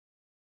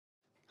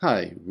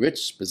Hi,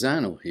 Rich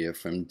Spezzano here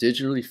from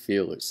Digitally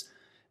Fearless,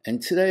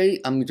 and today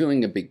I'm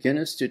doing a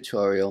beginner's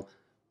tutorial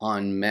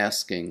on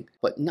masking,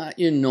 but not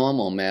your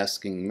normal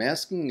masking.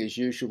 Masking is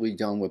usually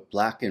done with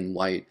black and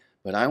white,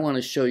 but I want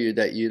to show you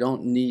that you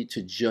don't need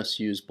to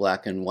just use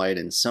black and white,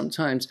 and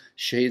sometimes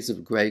shades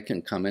of gray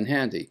can come in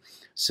handy.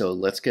 So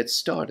let's get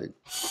started.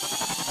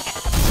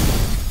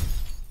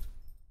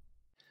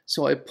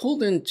 So I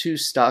pulled in two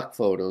stock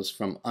photos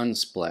from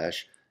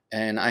Unsplash,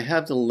 and I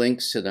have the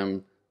links to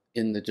them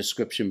in the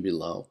description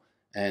below.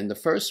 And the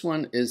first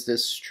one is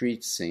this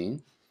street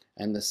scene,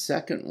 and the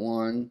second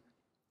one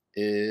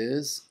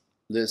is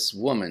this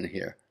woman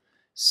here.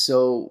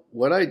 So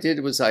what I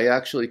did was I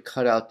actually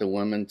cut out the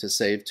woman to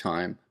save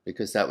time,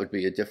 because that would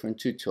be a different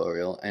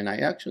tutorial, and I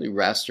actually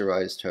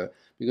rasterized her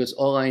because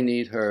all I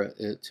need her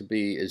to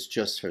be is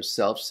just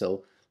herself.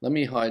 So let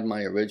me hide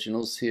my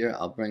originals here.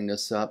 I'll bring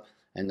this up,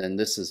 and then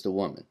this is the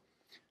woman.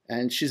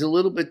 And she's a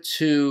little bit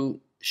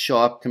too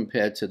sharp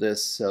compared to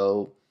this,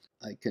 so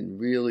I can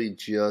really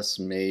just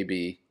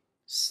maybe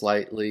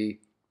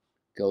slightly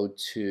go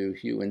to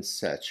hue and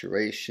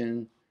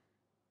saturation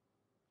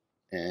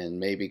and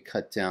maybe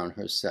cut down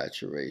her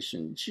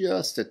saturation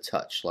just a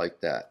touch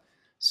like that,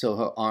 so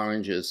her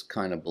oranges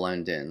kind of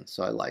blend in.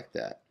 So I like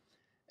that.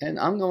 And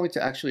I'm going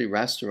to actually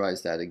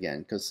rasterize that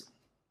again because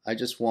I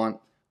just want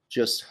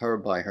just her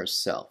by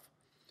herself.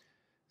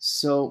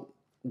 So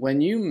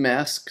when you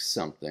mask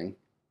something,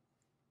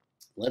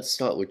 let's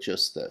start with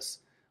just this.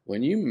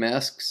 When you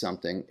mask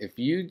something, if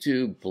you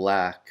do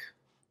black,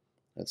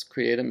 let's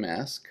create a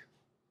mask,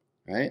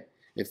 right?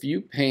 If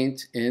you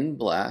paint in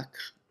black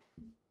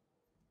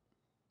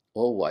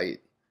or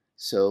white,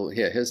 so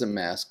here's a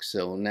mask.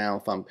 So now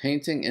if I'm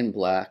painting in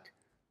black,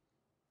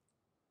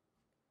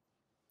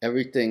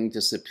 everything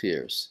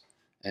disappears.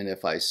 And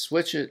if I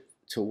switch it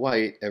to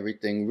white,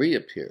 everything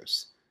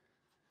reappears.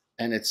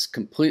 And it's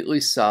completely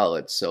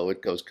solid, so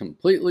it goes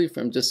completely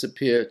from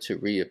disappear to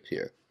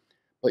reappear.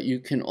 But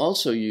you can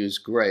also use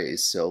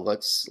grays, so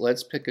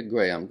let's pick a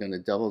gray. I'm going to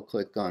double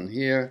click on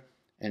here,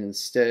 and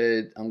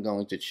instead I'm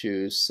going to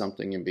choose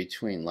something in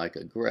between like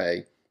a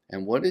gray.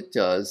 And what it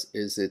does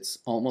is it's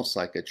almost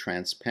like a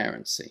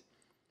transparency.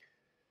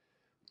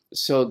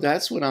 So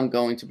that's what I'm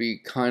going to be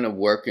kind of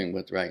working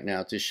with right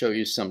now to show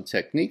you some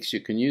techniques you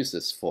can use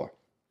this for.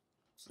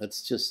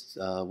 Let's just,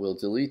 we'll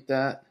delete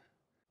that.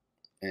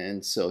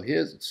 And so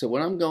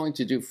what I'm going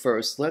to do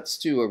first, let's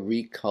do a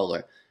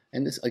recolor.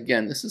 And this,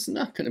 again, this is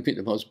not going to be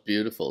the most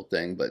beautiful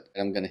thing, but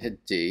I'm going to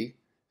hit D,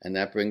 and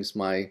that brings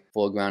my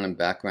foreground and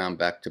background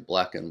back to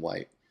black and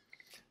white.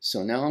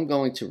 So now I'm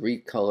going to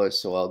recolor,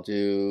 so I'll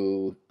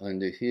do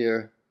under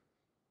here,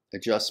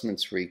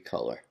 adjustments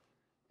recolor.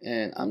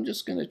 And I'm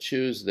just going to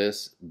choose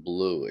this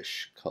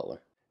bluish color.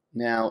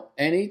 Now,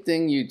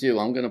 anything you do,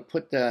 I'm going to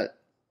put that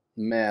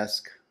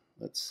mask,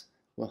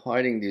 we're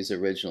hiding these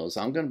originals.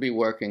 I'm going to be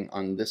working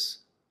on this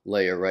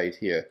layer right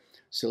here.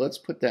 So let's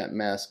put that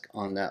mask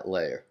on that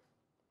layer.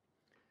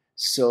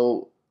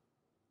 So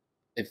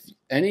if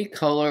any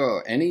color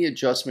or any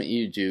adjustment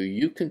you do,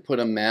 you can put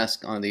a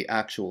mask on the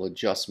actual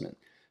adjustment.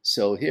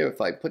 So here,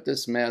 if I put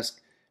this mask,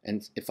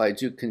 and if I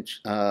do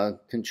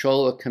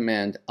Control or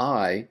Command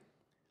I,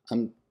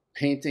 I'm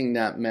painting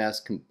that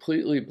mask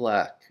completely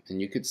black, and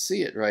you could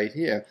see it right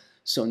here.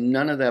 So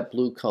none of that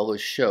blue color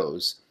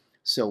shows.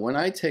 So when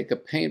I take a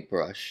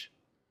paintbrush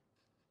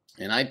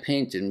and I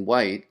paint in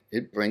white,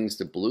 it brings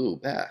the blue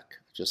back,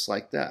 just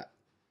like that.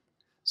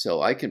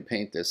 So I can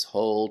paint this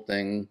whole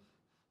thing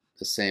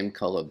the same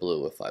color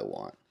blue if I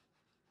want.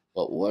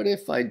 But what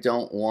if I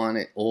don't want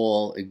it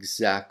all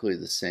exactly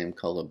the same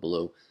color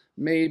blue?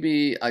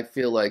 Maybe I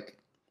feel like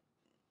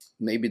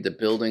maybe the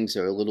buildings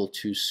are a little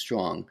too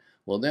strong.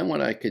 Well, then what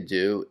I could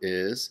do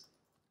is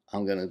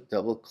I'm going to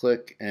double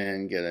click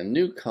and get a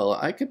new color.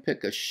 I could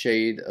pick a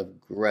shade of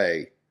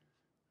gray.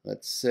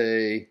 Let's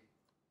say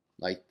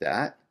like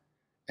that.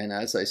 And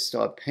as I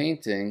start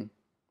painting,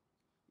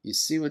 you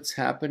see what's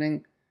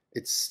happening?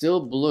 It's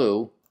still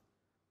blue,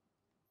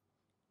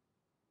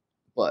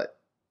 but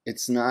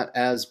it's not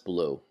as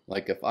blue.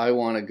 Like if I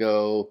want to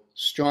go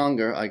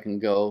stronger, I can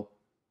go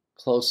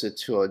closer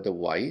toward the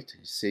white.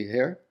 You see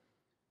here?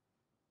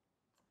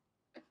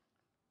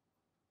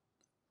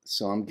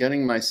 So I'm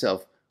getting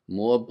myself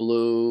more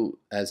blue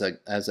as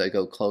I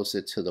go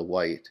closer to the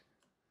white.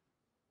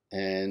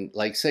 And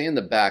like say in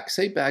the back,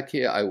 say back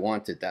here, I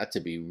wanted that to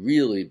be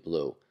really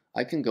blue.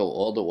 I can go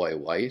all the way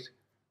white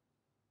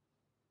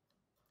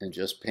and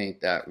just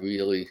paint that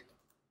really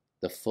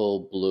the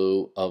full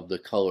blue of the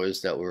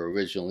colors that were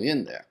originally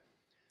in there.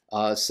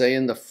 Say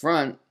in the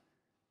front,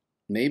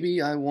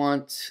 maybe I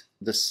want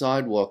the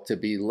sidewalk to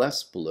be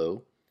less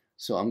blue,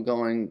 so I'm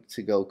going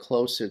to go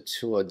closer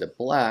toward the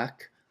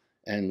black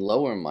and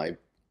lower my,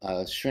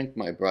 shrink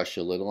my brush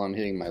a little. I'm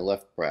hitting my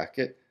left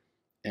bracket,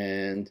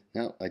 and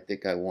now I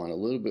think I want a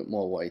little bit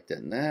more white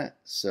than that.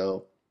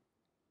 So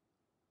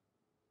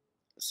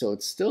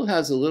it still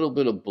has a little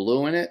bit of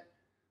blue in it,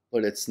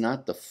 but it's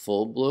not the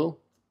full blue.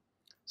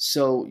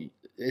 So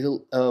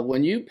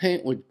when you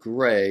paint with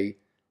gray,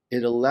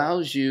 it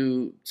allows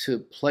you to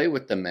play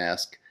with the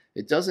mask.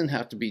 It doesn't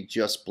have to be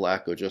just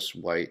black or just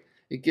white.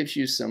 It gives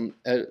you some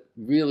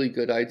really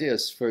good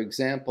ideas. For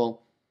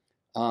example,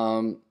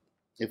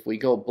 if we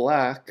go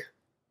black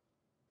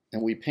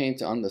and we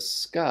paint on the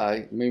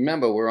sky,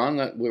 remember we're on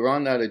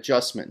that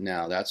adjustment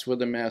now. That's where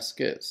the mask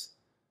is.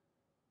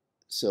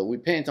 So we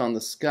paint on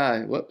the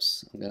sky.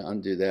 Whoops, I'm going to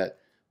undo that.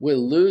 We're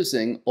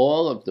losing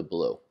all of the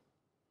blue.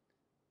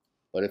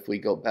 But if we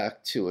go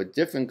back to a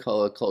different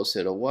color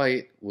closer to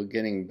white, we're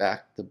getting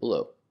back the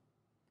blue.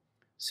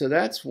 So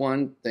that's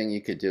one thing you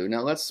could do.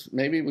 Now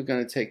maybe we're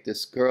going to take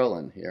this girl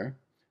in here.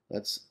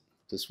 That's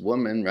this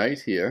woman right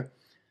here.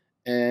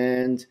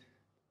 And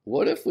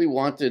what if we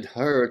wanted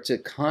her to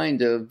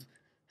kind of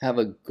have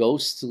a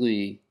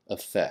ghostly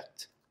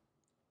effect?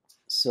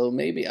 So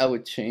maybe I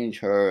would change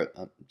her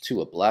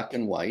to a black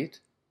and white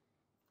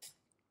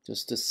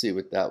just to see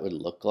what that would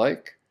look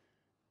like.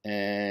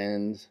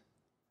 And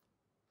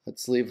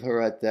let's leave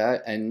her at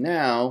that. And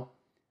now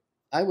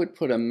I would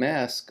put a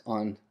mask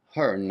on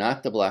her,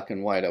 not the black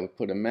and white. I would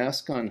put a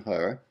mask on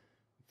her.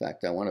 In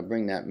fact, I want to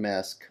bring that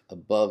mask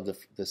above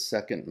the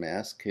second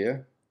mask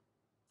here.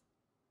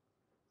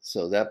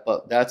 So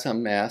that's a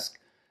mask,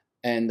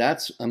 and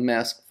that's a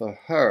mask for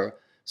her.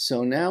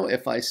 So now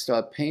if I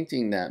start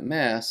painting that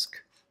mask,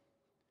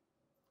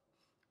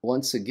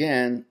 once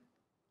again,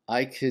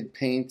 I could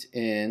paint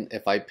in,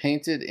 if I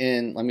painted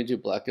in, let me do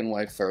black and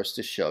white first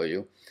to show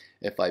you.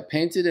 If I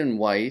painted in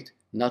white,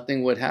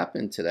 nothing would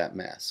happen to that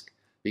mask,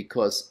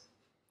 because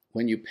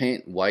when you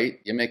paint white,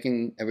 you're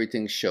making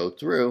everything show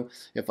through.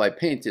 If I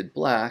painted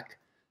black,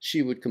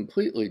 she would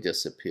completely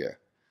disappear.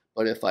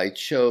 But if I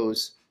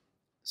chose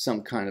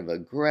some kind of a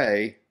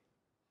gray,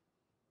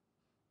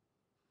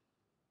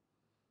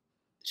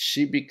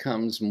 she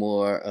becomes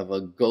more of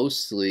a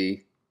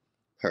ghostly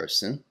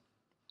person,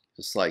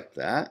 just like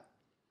that.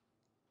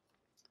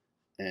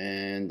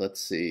 And let's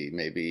see,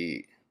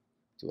 maybe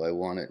do I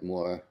want it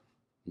more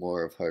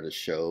of her to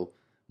show,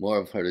 more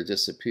of her to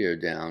disappear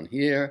down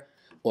here?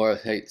 Or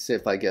hey, say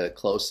if I get a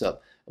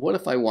close-up, what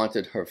if I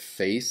wanted her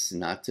face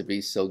not to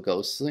be so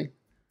ghostly?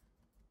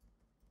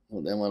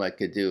 Well, then what I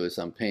could do is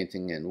I'm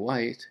painting in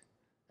white,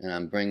 and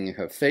I'm bringing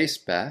her face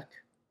back.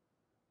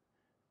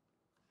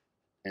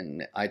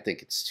 And I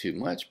think it's too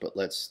much, but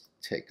let's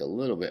take a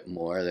little bit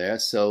more there.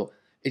 So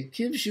it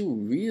gives you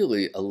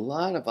really a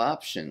lot of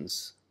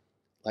options.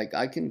 Like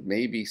I can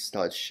maybe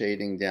start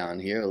shading down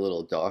here a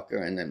little darker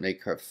and then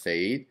make her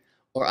fade.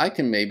 Or I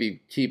can maybe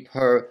keep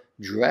her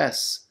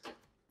dress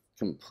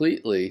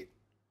completely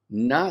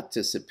not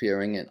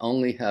disappearing and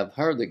only have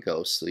her the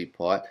ghostly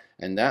part.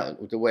 And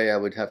that, the way I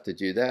would have to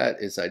do that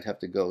is I'd have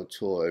to go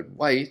toward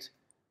white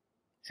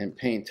and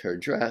paint her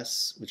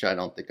dress, which I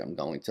don't think I'm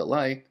going to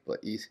like,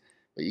 but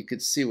you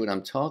could see what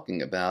I'm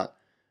talking about.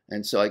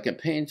 And so I can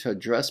paint her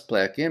dress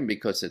black in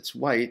because it's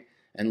white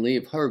and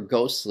leave her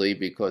ghostly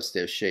because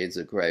there's shades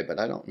of gray, but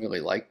I don't really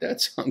like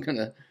that, so I'm going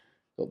to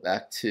go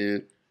back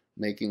to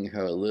making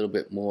her a little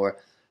bit more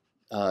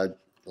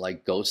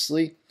like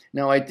ghostly.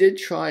 Now I did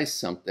try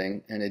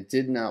something and it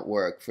did not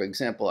work. For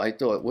example, I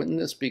thought, wouldn't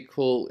this be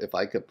cool if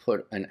I could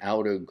put an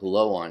outer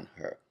glow on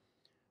her?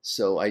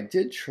 So I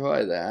did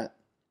try that.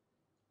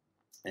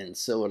 And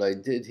so what I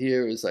did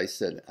here is I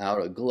said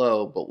outer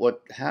glow, but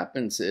what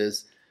happens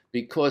is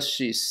because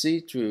she's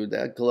see-through,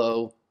 that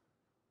glow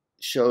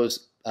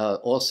shows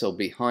also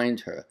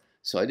behind her.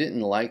 So I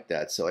didn't like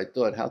that. So I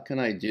thought, how can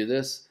I do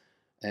this?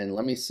 And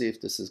let me see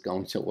if this is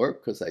going to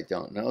work, because I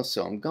don't know.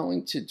 So I'm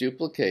going to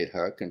duplicate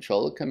her,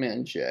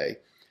 Control-Command-J.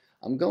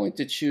 I'm going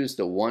to choose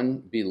the one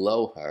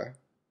below her,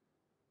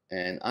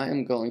 and I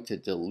am going to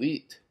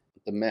delete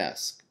the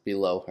mask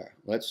below her.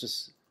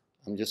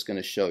 I'm just going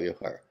to show you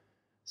her.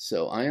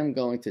 So I am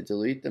going to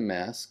delete the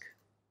mask,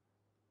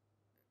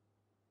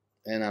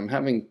 and I'm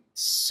having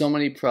so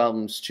many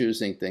problems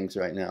choosing things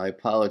right now. I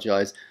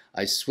apologize.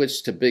 I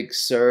switched to Big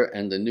Sur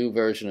and the new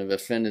version of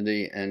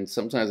Affinity, and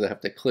sometimes I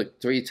have to click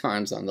 3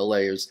 times on the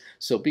layers.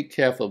 So be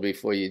careful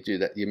before you do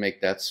that. You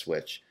make that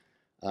switch.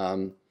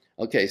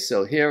 Okay,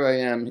 so here I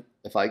am.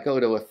 If I go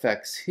to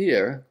Effects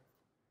here,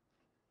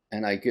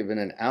 and I give it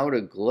an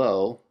outer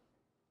glow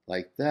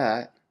like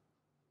that,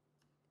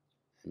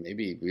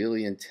 maybe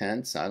really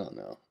intense, I don't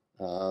know.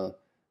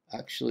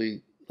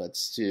 Actually,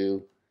 let's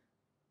do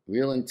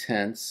real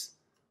intense,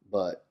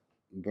 but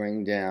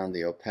bring down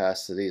the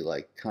opacity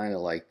like kind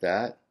of like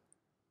that.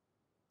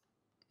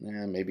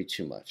 Maybe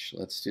too much.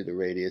 Let's do the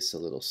radius a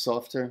little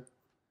softer.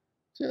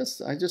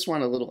 I just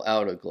want a little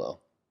outer glow.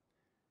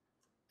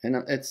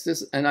 And it's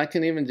this, and I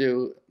can even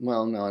do,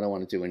 well, no, I don't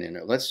want to do an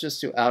inner. Let's just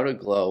do outer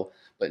glow,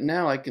 but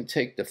now I can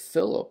take the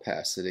fill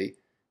opacity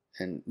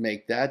and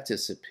make that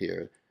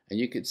disappear. And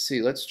you can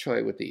see, let's try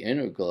it with the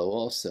inner glow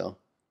also.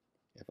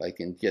 If I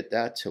can get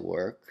that to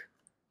work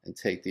and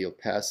take the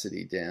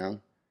opacity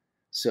down.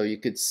 So you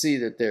could see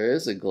that there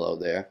is a glow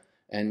there.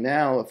 And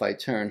now if I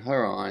turn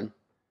her on,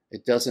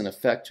 it doesn't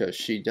affect her.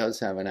 She does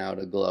have an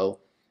outer glow,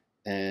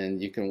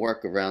 and you can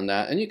work around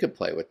that, and you can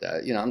play with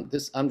that. You know,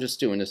 I'm just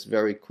doing this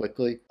very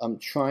quickly. I'm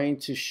trying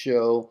to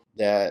show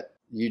that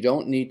You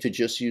don't need to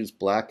just use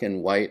black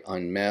and white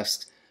on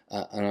masks.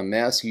 On a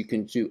mask, you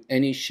can do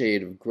any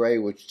shade of gray,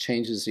 which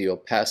changes the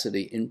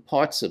opacity in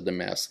parts of the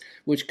mask,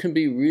 which can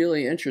be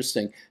really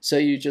interesting.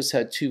 Say you just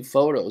had two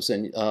photos,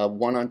 and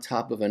one on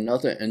top of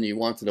another, and you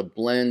wanted to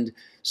blend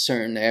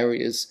certain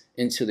areas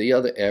into the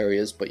other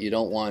areas, but you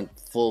don't want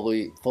full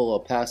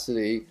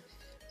opacity.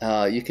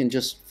 You can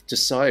just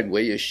decide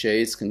where your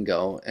shades can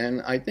go,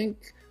 and I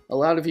think a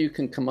lot of you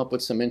can come up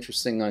with some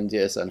interesting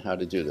ideas on how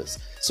to do this.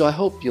 So I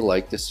hope you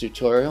liked this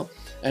tutorial,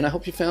 and I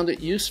hope you found it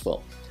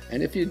useful.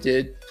 And if you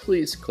did,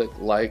 please click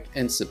like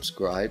and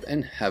subscribe,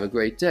 and have a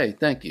great day.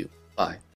 Thank you. Bye.